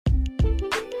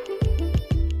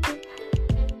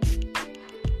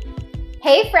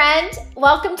Hey friend,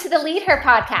 welcome to the Lead Her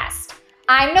podcast.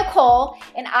 I'm Nicole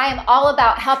and I am all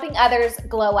about helping others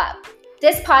glow up.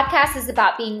 This podcast is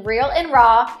about being real and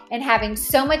raw and having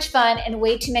so much fun and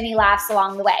way too many laughs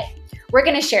along the way. We're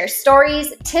going to share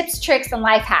stories, tips, tricks, and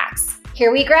life hacks.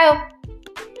 Here we grow.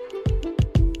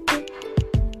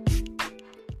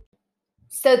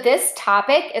 So this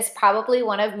topic is probably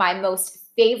one of my most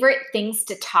favorite things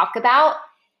to talk about,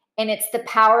 and it's the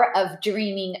power of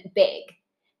dreaming big.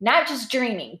 Not just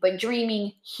dreaming, but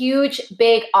dreaming huge,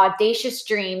 big, audacious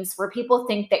dreams where people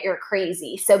think that you're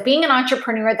crazy. So being an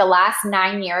entrepreneur the last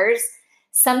 9 years,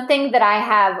 something that I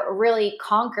have really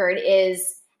conquered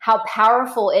is how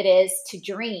powerful it is to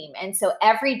dream. And so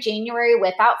every January,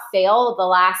 without fail, the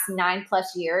last 9+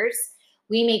 years,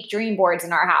 we make dream boards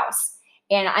in our house.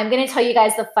 And I'm going to tell you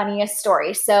guys the funniest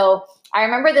story. So I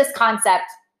remember this concept.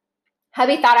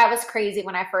 Hubby thought I was crazy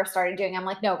when I first started doing it. I'm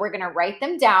like, no, we're going to write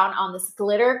them down on this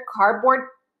glitter cardboard,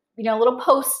 little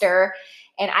poster.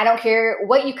 And I don't care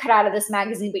what you cut out of this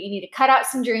magazine, but you need to cut out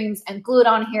some dreams and glue it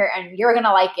on here and you're going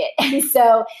to like it. And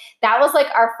so that was like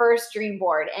our first dream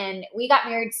board. And we got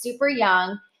married super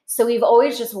young. So we've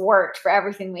always just worked for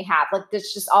everything we have. Like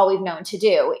that's just all we've known to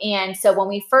do. And so when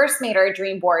we first made our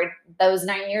dream board, those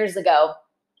 9 years ago,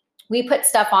 we put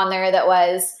stuff on there that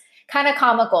was kind of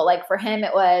comical. Like for him,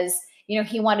 it was,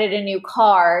 he wanted a new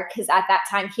car because at that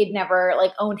time he'd never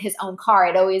owned his own car.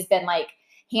 It'd always been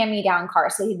hand-me-down car.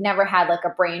 So he'd never had a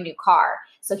brand new car.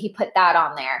 So he put that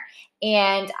on there.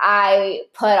 And I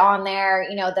put on there,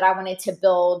 that I wanted to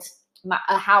build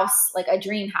a house, like a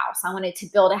dream house. I wanted to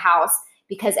build a house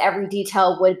because every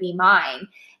detail would be mine.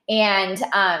 And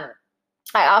I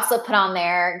also put on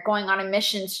there going on a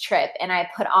missions trip. And I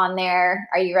put on there,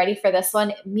 are you ready for this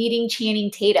one? Meeting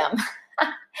Channing Tatum.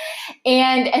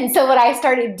 And so what I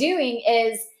started doing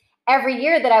is every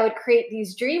year that I would create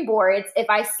these dream boards, if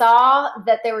I saw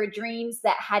that there were dreams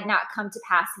that had not come to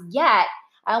pass yet,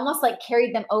 I almost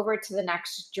carried them over to the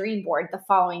next dream board the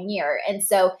following year. And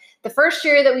so the first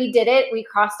year that we did it, we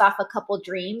crossed off a couple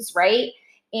dreams, right?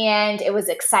 And it was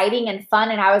exciting and fun.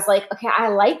 And I was like, okay, I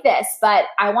like this, but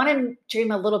I want to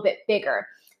dream a little bit bigger.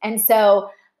 And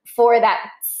so for that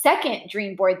second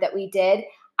dream board that we did,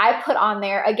 I put on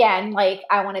there again,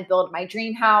 I want to build my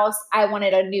dream house. I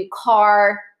wanted a new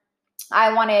car.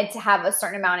 I wanted to have a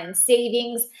certain amount in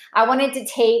savings. I wanted to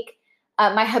take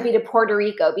my hubby to Puerto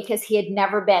Rico because he had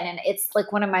never been, and it's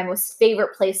one of my most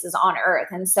favorite places on earth.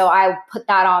 And so I put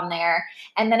that on there.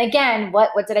 And then again, what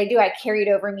did I do? I carried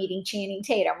over Meeting Channing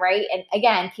Tatum, right? And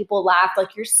again, people laughed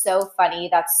you're so funny.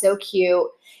 That's so cute.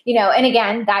 And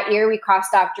again, that year we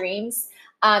crossed off dreams.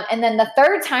 And then the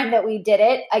third time that we did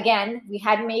it, again, we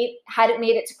hadn't made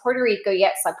it to Puerto Rico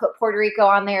yet. So I put Puerto Rico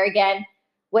on there again.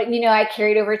 I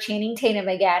carried over Channing Tatum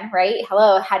again, right?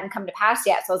 Hello, it hadn't come to pass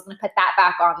yet. So I was going to put that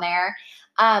back on there.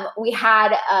 We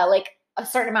had a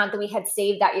certain amount that we had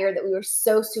saved that year that we were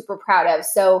so super proud of.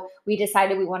 So we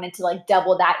decided we wanted to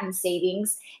double that in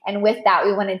savings. And with that,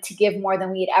 we wanted to give more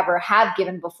than we had ever have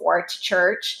given before to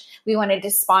church. We wanted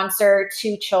to sponsor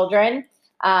 2 children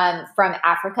from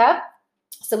Africa.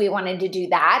 So we wanted to do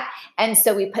that. And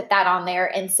so we put that on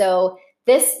there. And so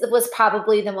this was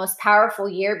probably the most powerful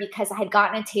year because I had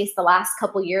gotten a taste the last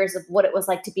couple years of what it was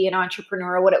like to be an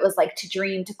entrepreneur, what it was like to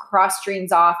dream, to cross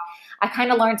dreams off. I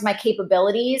kind of learned my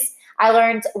capabilities. I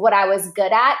learned what I was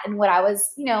good at and what I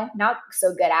was, not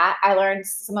so good at. I learned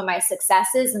some of my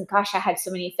successes and gosh, I had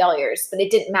so many failures, but it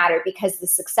didn't matter because the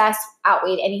success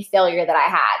outweighed any failure that I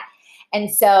had. And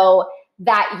so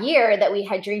that year that we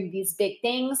had dreamed these big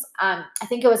things, I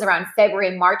think it was around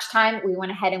February, March time, we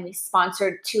went ahead and we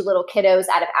sponsored 2 little kiddos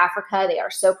out of Africa. They are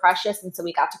so precious. And so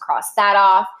we got to cross that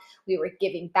off. We were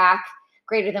giving back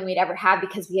greater than we'd ever had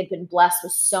because we had been blessed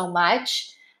with so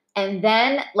much. And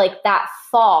then that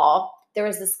fall, there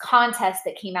was this contest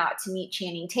that came out to meet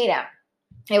Channing Tatum.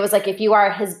 It was if you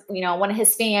are his, one of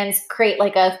his fans, create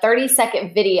a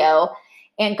 30-second video.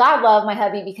 And God love my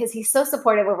hubby because he's so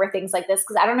supportive over things like this.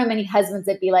 Because I don't know many husbands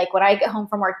that'd be like, when I get home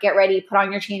from work, get ready, put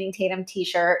on your Channing Tatum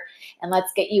t-shirt, and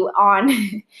let's get you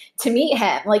on to meet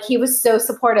him. He was so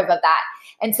supportive of that.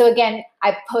 And so again,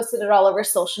 I posted it all over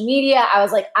social media. I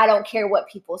was like, I don't care what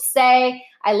people say.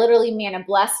 I literally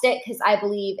blessed it because I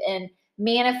believe in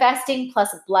manifesting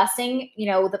plus blessing,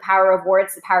 the power of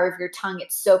words, the power of your tongue.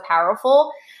 It's so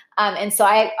powerful. And so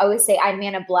I always say I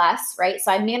manna bless, right?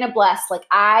 So I manna bless,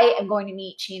 I am going to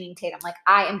meet Channing Tatum.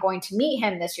 I am going to meet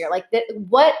him this year.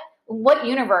 What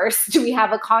universe do we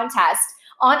have a contest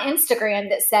on Instagram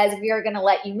that says we are going to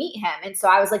let you meet him? And so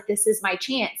I was like, this is my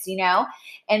chance,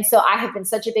 And so I have been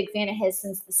such a big fan of his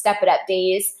since the Step It Up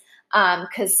days.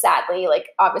 Because sadly,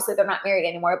 obviously they're not married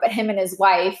anymore, but him and his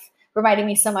wife reminded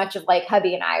me so much of like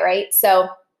hubby and I, right? So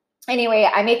anyway,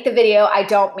 I make the video. I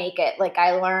don't make it. Like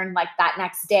I learned like that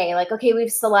next day, like, okay,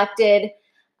 we've selected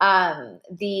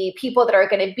the people that are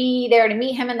going to be there to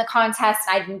meet him in the contest.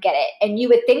 And I didn't get it. And you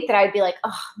would think that I'd be like,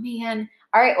 oh man,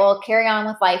 all right, well, carry on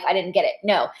with life. I didn't get it.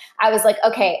 No, I was like,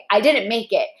 okay, I didn't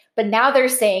make it. But now they're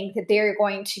saying that they're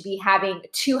going to be having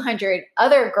 200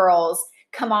 other girls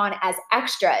come on as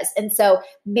extras. And so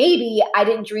maybe I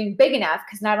didn't dream big enough,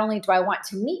 because not only do I want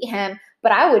to meet him,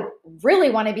 but I would really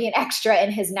want to be an extra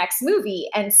in his next movie.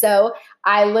 And so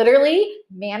I literally,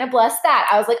 manna bless that.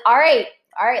 I was like, all right,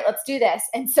 let's do this.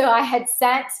 And so I had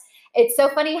sent, it's so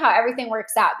funny how everything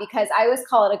works out, because I always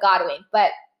call it a God wink,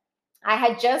 but I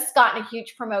had just gotten a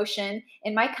huge promotion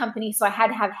in my company. So I had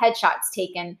to have headshots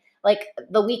taken like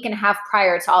the week and a half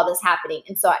prior to all this happening.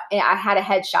 And so I had a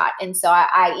headshot. And so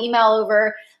I email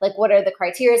over, like, what are the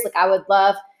criteria? Like, I would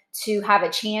love to have a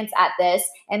chance at this.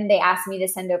 And they asked me to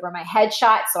send over my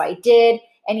headshot. So I did.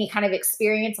 Any kind of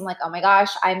experience, I'm like, oh my gosh,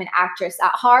 I'm an actress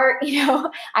at heart. You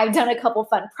know, I've done a couple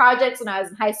fun projects when I was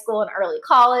in high school and early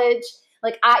college.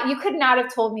 Like, you could not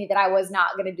have told me that I was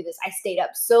not going to do this. I stayed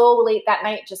up so late that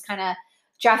night, just kind of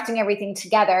drafting everything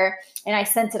together, and I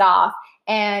sent it off.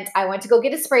 And I went to go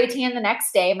get a spray tan the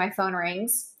next day. My phone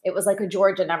rings. It was like a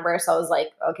Georgia number. So I was like,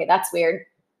 okay, that's weird.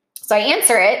 So I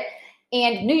answer it.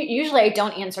 And usually I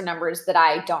don't answer numbers that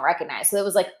I don't recognize. So it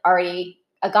was like already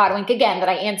a God wink again that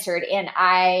I answered. And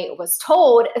I was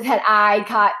told that I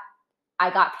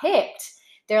got picked.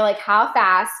 They're like, how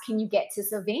fast can you get to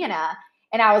Savannah?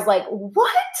 And I was like, what?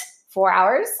 4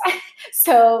 hours?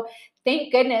 So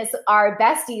thank goodness our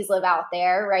besties live out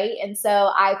there, right? And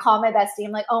so I call my bestie.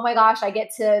 I'm like, oh my gosh, I get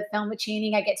to film with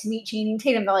Channing. I get to meet Channing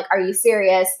Tatum. They're like, are you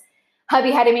serious?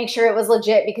 Hubby had to make sure it was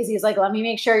legit, because he's like, let me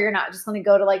make sure you're not just going to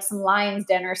go to like some Lions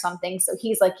Den or something. So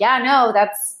he's like, yeah, no,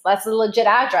 that's a legit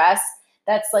address.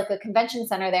 That's like a convention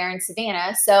center there in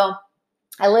Savannah. So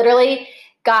I literally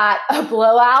got a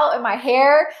blowout in my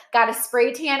hair, got a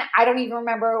spray tan. I don't even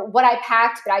remember what I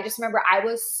packed, but I just remember I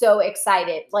was so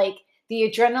excited. Like the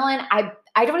adrenaline,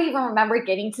 I don't even remember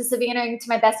getting to Savannah, to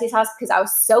my bestie's house, because I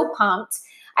was so pumped.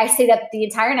 I stayed up the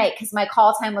entire night because my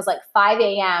call time was like 5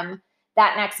 a.m.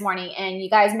 that next morning. And you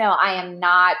guys know I am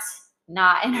not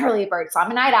an early bird. So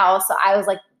I'm a night owl. So I was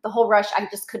like, the whole rush, I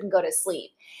just couldn't go to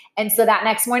sleep. And so that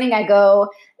next morning I go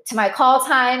to my call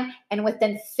time, and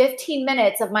within 15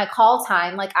 minutes of my call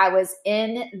time, like, I was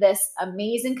in this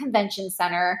amazing convention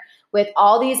center with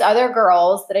all these other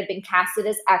girls that had been casted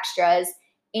as extras.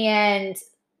 And,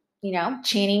 you know,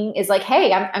 Channing is like,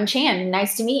 hey, I'm Chan.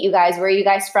 Nice to meet you guys. Where are you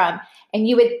guys from? And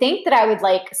you would think that I would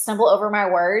like stumble over my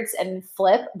words and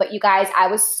flip. But you guys, I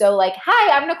was so like,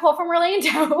 hi, I'm Nicole from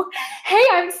Orlando. Hey,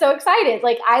 I'm so excited.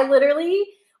 Like, I literally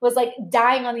was like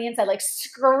dying on the inside, like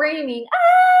screaming,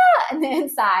 ah, on the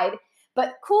inside,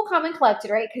 but cool, calm, and collected,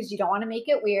 right? Because you don't want to make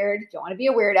it weird. You don't want to be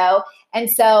a weirdo. And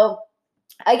so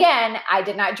again, I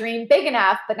did not dream big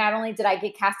enough, but not only did I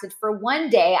get casted for one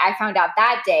day, I found out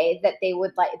that day that they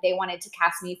wanted to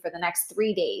cast me for the next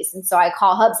 3 days. And so I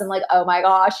call Hubs and like, oh my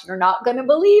gosh, you're not going to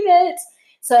believe it.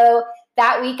 So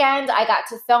that weekend I got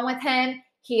to film with him.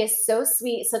 He is so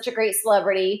sweet, such a great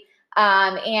celebrity.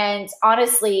 And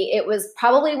honestly, it was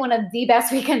probably one of the best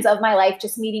weekends of my life,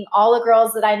 just meeting all the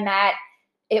girls that I met.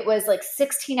 It was like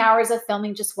 16 hours of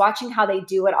filming, just watching how they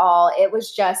do it all. It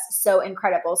was just so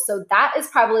incredible. So that is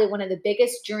probably one of the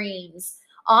biggest dreams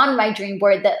on my dream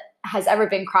board that has ever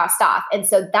been crossed off. And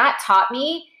so that taught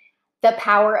me the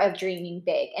power of dreaming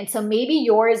big. And so maybe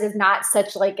yours is not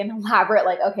such like an elaborate,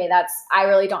 like, okay, I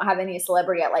really don't have any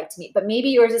celebrity I'd like to meet, but maybe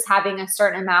yours is having a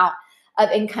certain amount of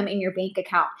income in your bank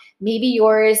account. Maybe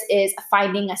yours is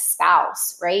finding a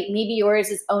spouse, right? Maybe yours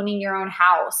is owning your own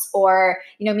house, or,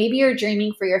 you know, maybe you're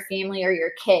dreaming for your family or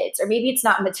your kids, or maybe it's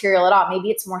not material at all.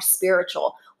 Maybe it's more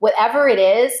spiritual. Whatever it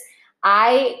is,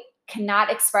 I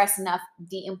cannot express enough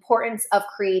the importance of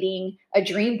creating a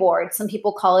dream board. Some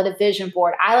people call it a vision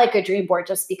board. I like a dream board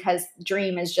just because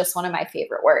dream is just one of my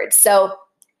favorite words. So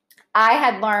I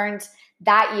had learned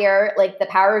that year, like, the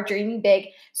power of dreaming big.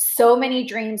 So many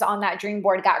dreams on that dream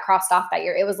board got crossed off that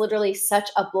year. It was literally such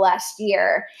a blessed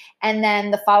year. And then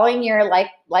the following year,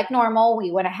 like normal, we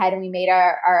went ahead and we made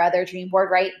our other dream board,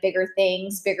 right? Bigger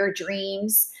things, bigger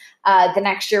dreams. The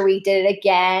next year we did it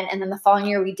again. And then the following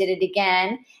year we did it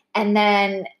again. And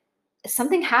then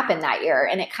something happened that year,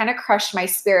 and it kind of crushed my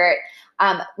spirit.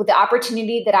 With the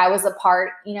opportunity that I was a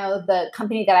part, you know, the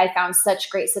company that I found such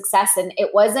great success in,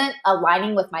 it wasn't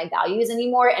aligning with my values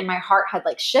anymore, and my heart had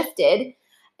like shifted.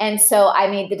 And so I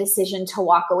made the decision to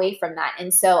walk away from that.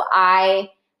 And so I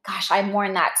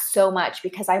mourned that so much,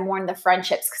 because I mourned the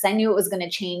friendships, because I knew it was going to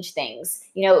change things.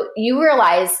 You know, you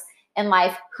realize in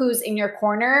life who's in your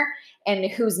corner and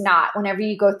who's not whenever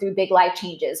you go through big life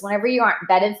changes, whenever you aren't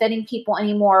benefiting people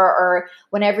anymore, or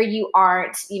whenever you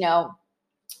aren't,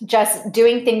 just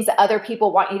doing things that other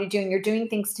people want you to do and you're doing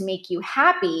things to make you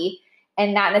happy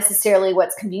and not necessarily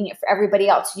what's convenient for everybody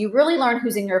else. You really learn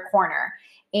who's in your corner.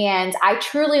 And I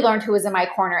truly learned who was in my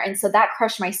corner. And so that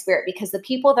crushed my spirit, because the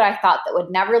people that I thought that would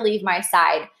never leave my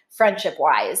side friendship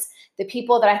wise, the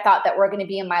people that I thought that were going to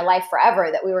be in my life forever,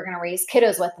 that we were going to raise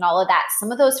kiddos with and all of that,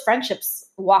 some of those friendships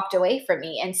walked away from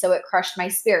me. And so it crushed my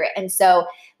spirit. And so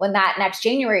when that next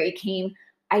January came,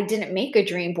 I didn't make a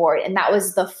dream board. And that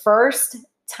was the first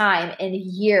time in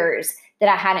years that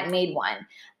I hadn't made one,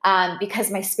 because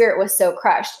my spirit was so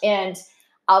crushed. And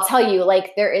I'll tell you,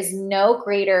 like, there is no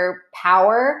greater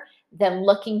power than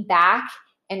looking back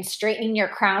and straightening your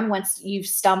crown once you've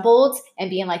stumbled and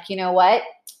being like, you know what?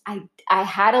 I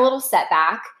had a little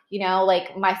setback,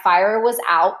 like my fire was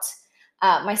out,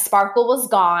 my sparkle was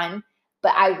gone,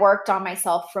 but I worked on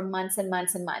myself for months and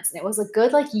months and months. And it was a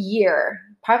good year,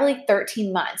 probably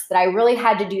 13 months, that I really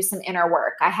had to do some inner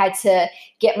work. I had to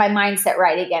get my mindset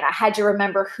right again. I had to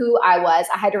remember who I was.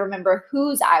 I had to remember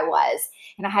whose I was.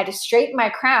 And I had to straighten my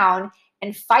crown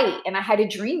and fight. And I had to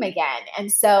dream again.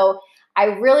 And so I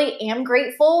really am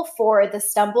grateful for the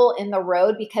stumble in the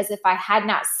road, because if I had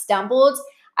not stumbled,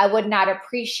 I would not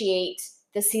appreciate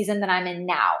the season that I'm in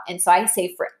now. And so I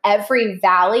say, for every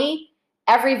valley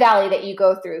that you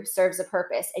go through serves a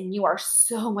purpose, and you are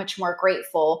so much more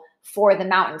grateful for the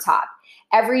mountaintop.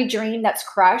 Every dream that's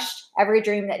crushed, every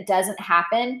dream that doesn't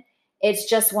happen, it's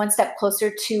just one step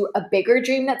closer to a bigger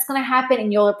dream that's going to happen,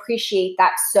 and you'll appreciate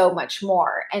that so much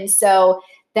more. And so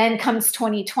then comes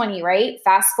 2020, right?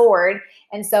 Fast forward.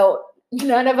 And so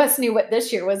none of us knew what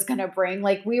this year was going to bring.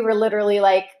 Like, we were literally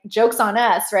like, joke's on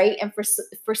us, right? And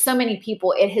for so many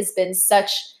people, it has been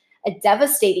such a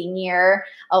devastating year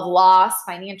of loss,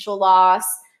 financial loss,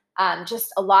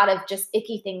 just a lot of just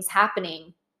icky things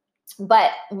happening.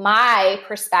 But my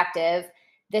perspective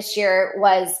this year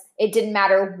was, it didn't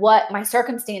matter what my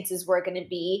circumstances were going to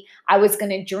be. I was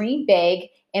going to dream big,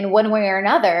 and one way or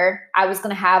another, I was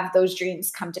going to have those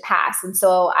dreams come to pass. And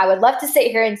so I would love to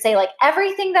sit here and say, like,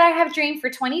 everything that I have dreamed for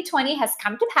 2020 has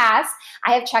come to pass.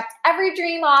 I have checked every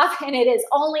dream off, and it is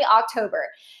only October.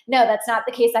 No, that's not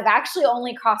the case. I've actually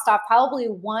only crossed off probably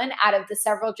one out of the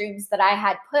several dreams that I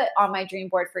had put on my dream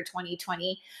board for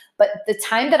 2020. But the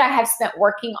time that I have spent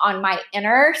working on my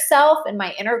inner self and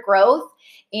my inner growth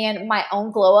and my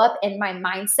own glow up and my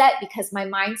mindset, because my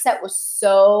mindset was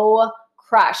so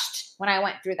crushed when I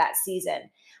went through that season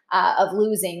of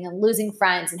losing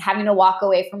friends and having to walk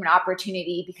away from an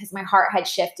opportunity because my heart had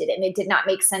shifted and it did not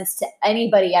make sense to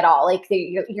anybody at all. Like,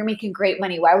 you're making great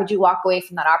money. Why would you walk away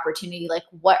from that opportunity? Like,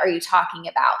 what are you talking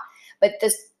about? But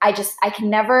I can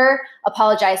never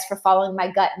apologize for following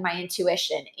my gut and my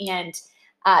intuition. And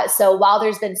so while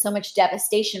there's been so much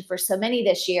devastation for so many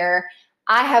this year,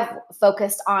 I have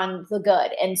focused on the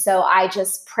good. And so I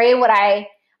just pray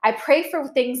I pray for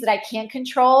things that I can't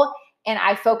control, and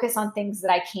I focus on things that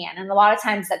I can. And a lot of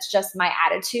times that's just my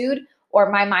attitude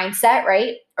or my mindset,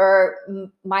 right? Or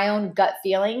my own gut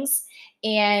feelings.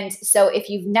 And so if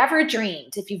you've never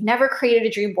dreamed, if you've never created a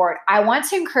dream board, I want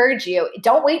to encourage you,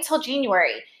 don't wait till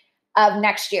January of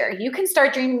next year. You can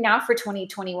start dreaming now for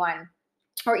 2021.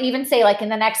 Or even say, like, in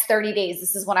the next 30 days,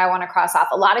 this is what I want to cross off.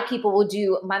 A lot of people will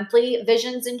do monthly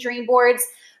visions and dream boards.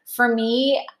 For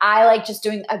me, I like just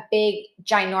doing a big,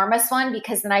 ginormous one,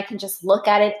 because then I can just look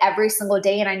at it every single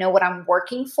day and I know what I'm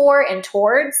working for and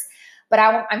towards. But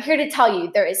I'm here to tell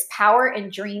you, there is power in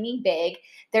dreaming big.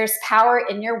 There's power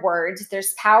in your words.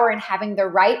 There's power in having the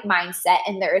right mindset.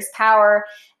 And there is power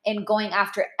in going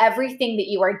after everything that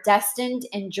you are destined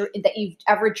and that you've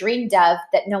ever dreamed of,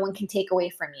 that no one can take away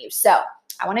from you. So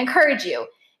I want to encourage you,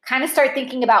 kind of start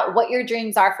thinking about what your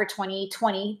dreams are for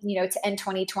 2020, to end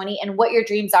 2020, and what your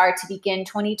dreams are to begin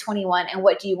 2021, and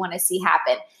what do you want to see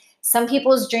happen. Some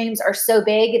people's dreams are so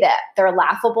big that they're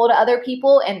laughable to other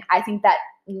people. And I think that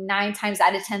 9 times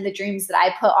out of 10, the dreams that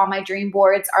I put on my dream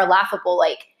boards are laughable.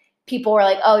 Like, people were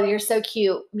like, oh, you're so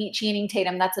cute. Meet Channing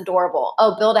Tatum. That's adorable.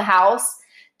 Oh, build a house.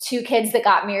 2 kids that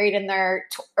got married in their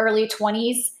early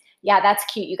 20s. Yeah, that's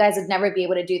cute. You guys would never be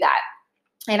able to do that.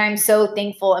 And I'm so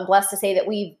thankful and blessed to say that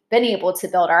we've been able to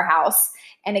build our house.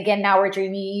 And again, now we're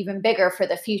dreaming even bigger for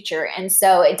the future. And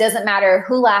so it doesn't matter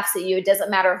who laughs at you. It doesn't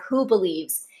matter who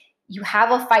believes. You have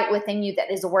a fight within you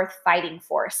that is worth fighting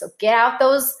for. So get out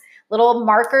those little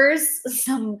markers,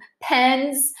 some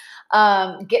pens,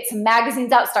 get some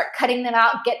magazines out, start cutting them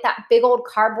out, get that big old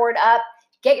cardboard up.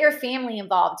 Get your family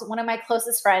involved. One of my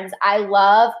closest friends, I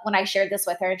love when I shared this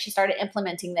with her and she started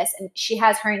implementing this, and she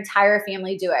has her entire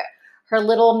family do it. her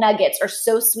little nuggets are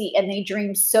so sweet and they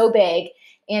dream so big.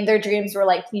 And their dreams were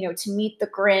like, to meet the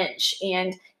Grinch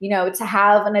and, to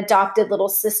have an adopted little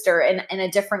sister in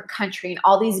a different country and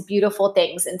all these beautiful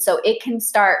things. And so it can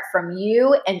start from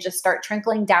you and just start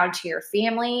trickling down to your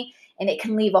family, and it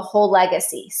can leave a whole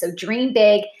legacy. So dream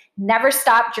big, never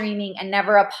stop dreaming, and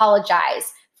never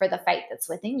apologize for the fight that's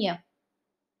within you.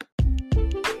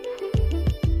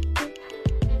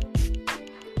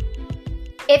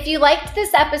 If you liked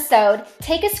this episode,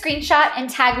 take a screenshot and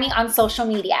tag me on social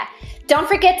media. Don't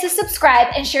forget to subscribe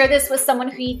and share this with someone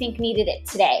who you think needed it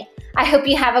today. I hope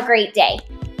you have a great day.